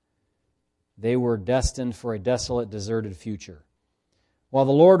unwillingness, they were destined for a desolate, deserted future. While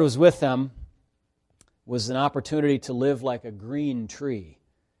the Lord was with them, was an opportunity to live like a green tree.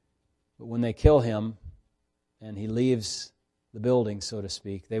 But when they kill Him and He leaves the building, so to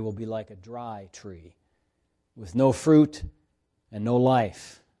speak, they will be like a dry tree with no fruit and no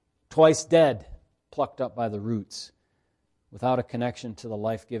life. Twice dead, plucked up by the roots. Without a connection to the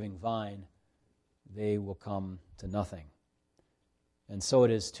life-giving vine, they will come to nothing. And so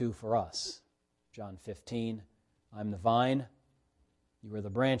it is too for us. John 15, I'm the vine, you are the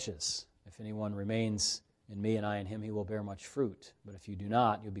branches. If anyone remains in me and I in him, he will bear much fruit. But if you do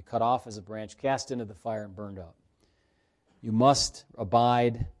not, you'll be cut off as a branch, cast into the fire and burned up. You must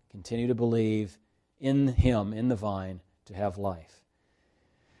abide, continue to believe in him, in the vine, to have life.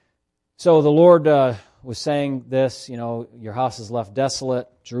 So the Lord was saying this, your house is left desolate.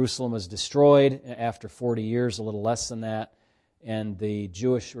 Jerusalem was destroyed after 40 years, a little less than that. And the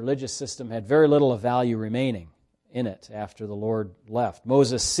Jewish religious system had very little of value remaining in it after the Lord left.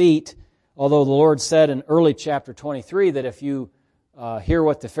 Moses' seat, although the Lord said in early chapter 23 that if you hear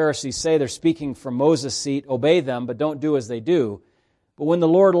what the Pharisees say, they're speaking from Moses' seat, obey them, but don't do as they do. But when the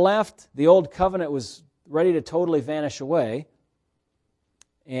Lord left, the old covenant was ready to totally vanish away.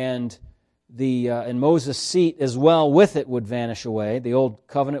 And Moses' seat as well with it would vanish away. The old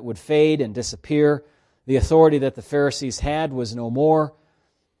covenant would fade and disappear. The authority that the Pharisees had was no more.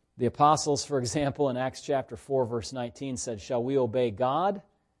 The apostles, for example, in Acts chapter 4, verse 19 said, shall we obey God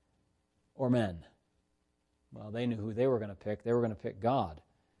or men? Well, they knew who they were going to pick. They were going to pick God.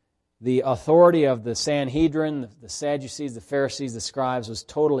 The authority of the Sanhedrin, the Sadducees, the Pharisees, the scribes was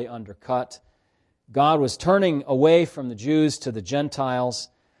totally undercut. God was turning away from the Jews to the Gentiles.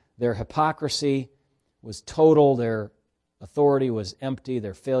 Their hypocrisy was total. Their authority was empty.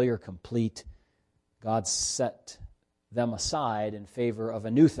 Their failure complete. God set them aside in favor of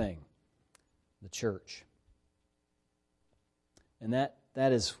a new thing, the church. And that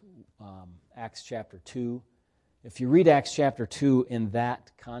is Acts chapter 2. If you read Acts chapter 2 in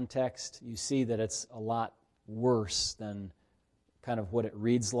that context, you see that it's a lot worse than kind of what it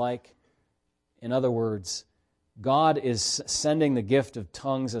reads like. In other words, God is sending the gift of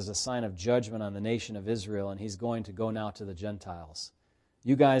tongues as a sign of judgment on the nation of Israel, and He's going to go now to the Gentiles.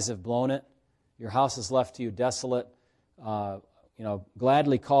 You guys have blown it. Your house is left to you desolate.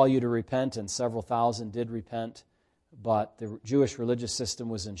 Gladly call you to repent, and several thousand did repent. But the Jewish religious system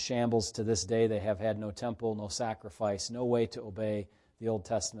was in shambles to this day. They have had no temple, no sacrifice, no way to obey the Old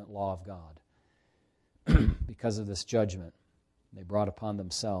Testament law of God because of this judgment they brought upon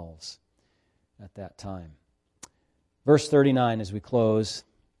themselves at that time. Verse 39 as we close,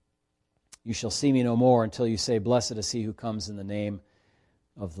 you shall see me no more until you say, blessed is he who comes in the name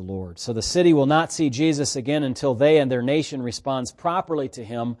of the Lord. So the city will not see Jesus again until they and their nation responds properly to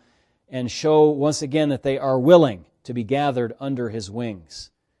him and show once again that they are willing to be gathered under his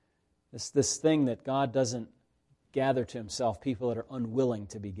wings. This thing that God doesn't gather to himself, people that are unwilling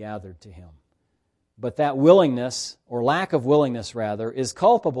to be gathered to him. But that willingness, or lack of willingness rather, is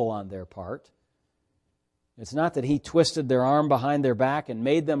culpable on their part. It's not that he twisted their arm behind their back and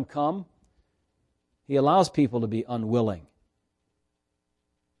made them come. He allows people to be unwilling.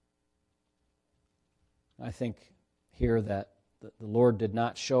 I think here that the Lord did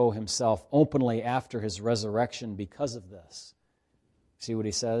not show himself openly after his resurrection because of this. See what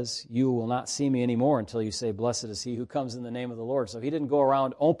he says? You will not see me anymore until you say, blessed is he who comes in the name of the Lord. So he didn't go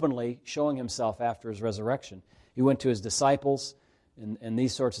around openly showing himself after his resurrection. He went to his disciples and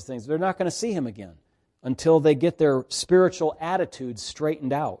these sorts of things. They're not going to see him again until they get their spiritual attitudes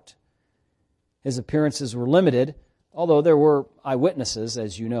straightened out. His appearances were limited, although there were eyewitnesses,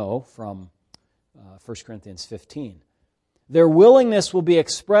 as you know, from 1 Corinthians 15. Their willingness will be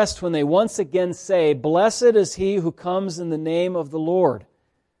expressed when they once again say, blessed is he who comes in the name of the Lord.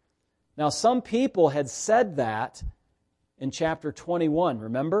 Now, some people had said that in chapter 21,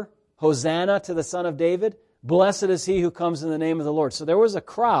 remember? Hosanna to the Son of David. Blessed is he who comes in the name of the Lord. So there was a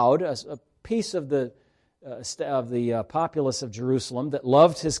crowd, a piece of the populace of Jerusalem that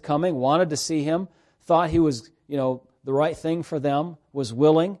loved his coming, wanted to see him, thought he was, the right thing for them, was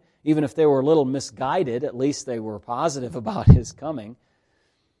willing. Even if they were a little misguided, at least they were positive about his coming.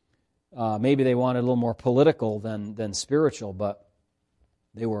 Maybe they wanted a little more political than spiritual, but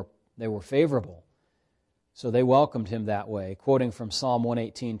they were favorable. So they welcomed him that way, quoting from Psalm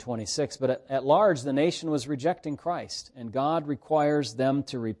 118:26. But at large, the nation was rejecting Christ, and God requires them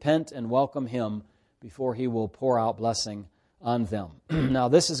to repent and welcome him before he will pour out blessing on them. Now,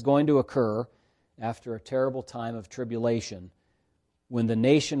 this is going to occur after a terrible time of tribulation, when the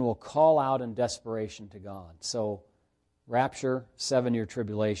nation will call out in desperation to God. So, rapture, 7-year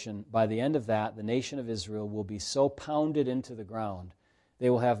tribulation. By the end of that, the nation of Israel will be so pounded into the ground, they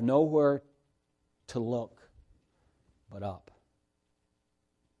will have nowhere to look but up.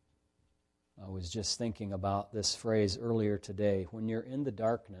 I was just thinking about this phrase earlier today. When you're in the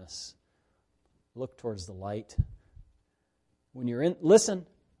darkness, look towards the light. When you're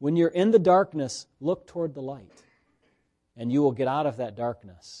in the darkness, look toward the light, and you will get out of that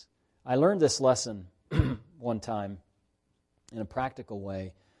darkness. I learned this lesson one time in a practical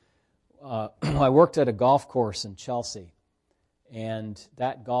way. I worked at a golf course in Chelsea, and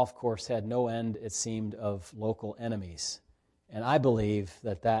that golf course had no end, it seemed, of local enemies. And I believe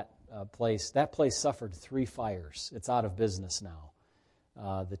that place suffered 3 fires. It's out of business now.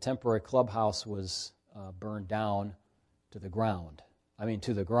 The temporary clubhouse was burned down to the ground.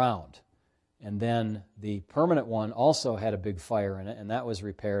 And then the permanent one also had a big fire in it, and that was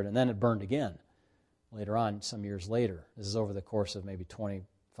repaired, and then it burned again later on, some years later. This is over the course of maybe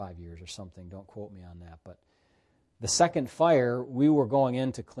 25 years or something. Don't quote me on that. But the second fire, we were going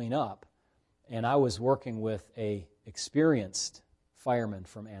in to clean up, and I was working with a experienced fireman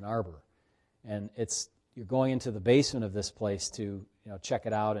from Ann Arbor. And you're going into the basement of this place to check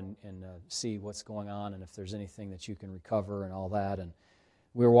it out and see what's going on and if there's anything that you can recover and all that. And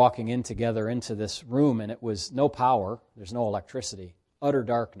we were walking in together into this room, and it was no power, there's no electricity, utter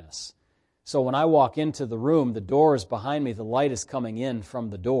darkness. So when I walk into the room, the door is behind me, the light is coming in from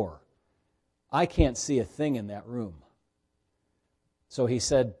the door. I can't see a thing in that room. So he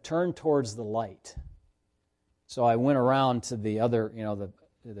said, turn towards the light. So I went around to the other,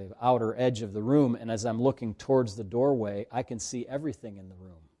 the outer edge of the room, and as I'm looking towards the doorway, I can see everything in the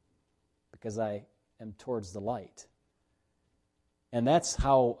room because I am towards the light. And that's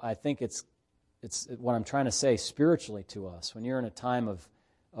how I think it's what I'm trying to say spiritually to us. When you're in a time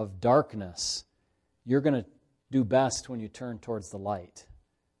of darkness, you're going to do best when you turn towards the light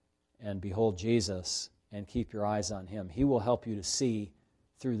and behold Jesus and keep your eyes on Him. He will help you to see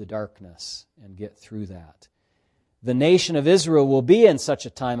through the darkness and get through that. The nation of Israel will be in such a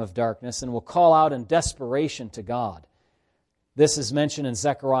time of darkness and will call out in desperation to God. This is mentioned in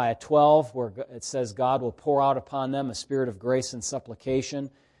Zechariah 12, where it says God will pour out upon them a spirit of grace and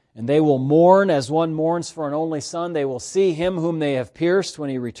supplication, and they will mourn as one mourns for an only son. They will see Him whom they have pierced when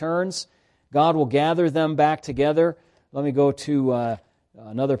He returns. God will gather them back together. Let me go to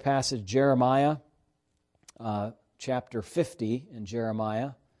another passage, Jeremiah, chapter 50 in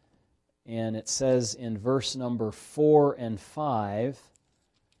Jeremiah. And it says in verse number 4 and 5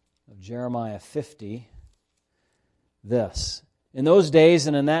 of Jeremiah 50, this: In those days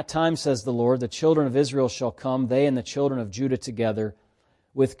and in that time, says the Lord, the children of Israel shall come, they and the children of Judah together.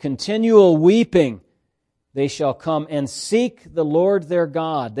 With continual weeping they shall come and seek the Lord their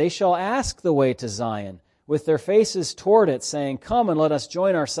God. They shall ask the way to Zion, with their faces toward it, saying, Come and let us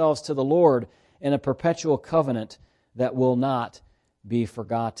join ourselves to the Lord in a perpetual covenant that will not be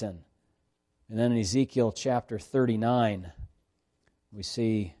forgotten. And then in Ezekiel chapter 39, we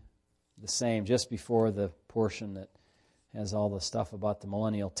see the same, just before the portion that has all the stuff about the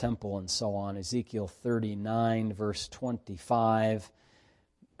millennial temple and so on. Ezekiel 39, verse 25.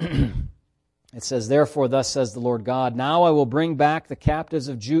 It says, Therefore, thus says the Lord God, Now I will bring back the captives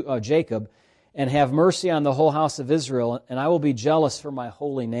of Jacob and have mercy on the whole house of Israel, and I will be jealous for my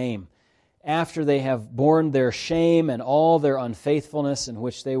holy name. After they have borne their shame and all their unfaithfulness in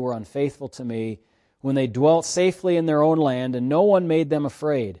which they were unfaithful to me, when they dwelt safely in their own land, and no one made them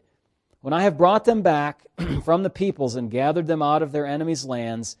afraid. When I have brought them back from the peoples and gathered them out of their enemies'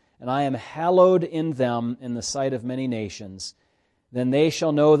 lands, and I am hallowed in them in the sight of many nations, then they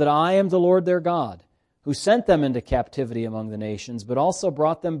shall know that I am the Lord their God, who sent them into captivity among the nations, but also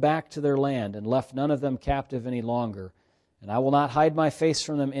brought them back to their land, and left none of them captive any longer. And I will not hide my face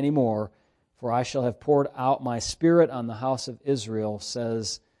from them any more, for I shall have poured out my Spirit on the house of Israel,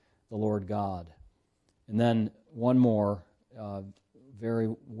 says the Lord God. And then one more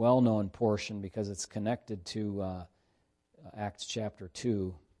very well-known portion, because it's connected to Acts chapter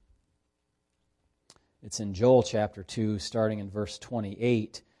 2. It's in Joel chapter 2, starting in verse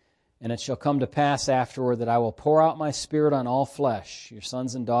 28. And it shall come to pass afterward that I will pour out my Spirit on all flesh. Your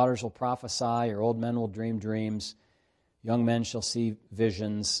sons and daughters will prophesy, your old men will dream dreams, young men shall see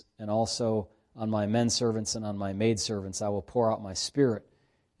visions, and also on my men servants and on my maidservants I will pour out my Spirit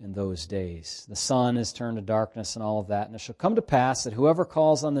in those days. The sun is turned to darkness and all of that. And it shall come to pass that whoever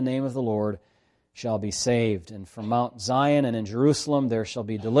calls on the name of the Lord shall be saved. And from Mount Zion and in Jerusalem there shall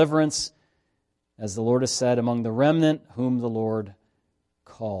be deliverance, as the Lord has said, among the remnant whom the Lord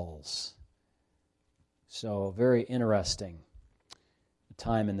calls. So, very interesting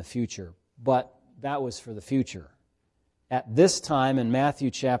time in the future. But that was for the future. At this time in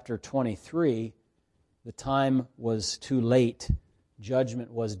Matthew chapter 23, the time was too late.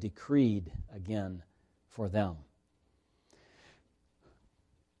 Judgment was decreed again for them.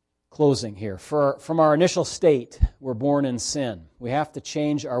 Closing here. From our initial state, we're born in sin. We have to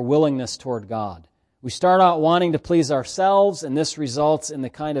change our willingness toward God. We start out wanting to please ourselves, and this results in the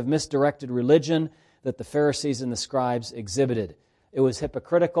kind of misdirected religion that the Pharisees and the scribes exhibited. It was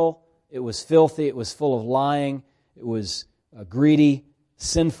hypocritical, it was filthy, it was full of lying, it was greedy,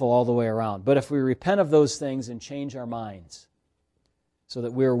 sinful all the way around. But if we repent of those things and change our minds so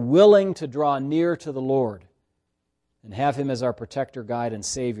that we're willing to draw near to the Lord and have Him as our protector, guide, and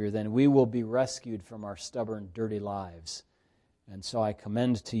Savior, then we will be rescued from our stubborn, dirty lives. And so I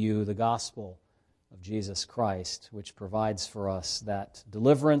commend to you the gospel of Jesus Christ, which provides for us that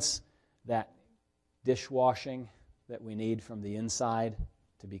deliverance, that dishwashing that we need from the inside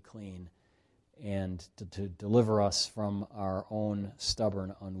to be clean, and to deliver us from our own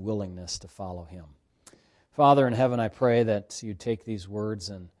stubborn unwillingness to follow Him. Father in heaven, I pray that you take these words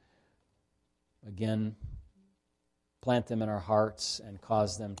and again plant them in our hearts and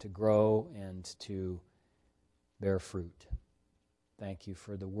cause them to grow and to bear fruit. Thank you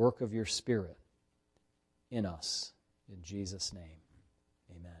for the work of your Spirit in us. In Jesus' name,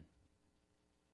 amen.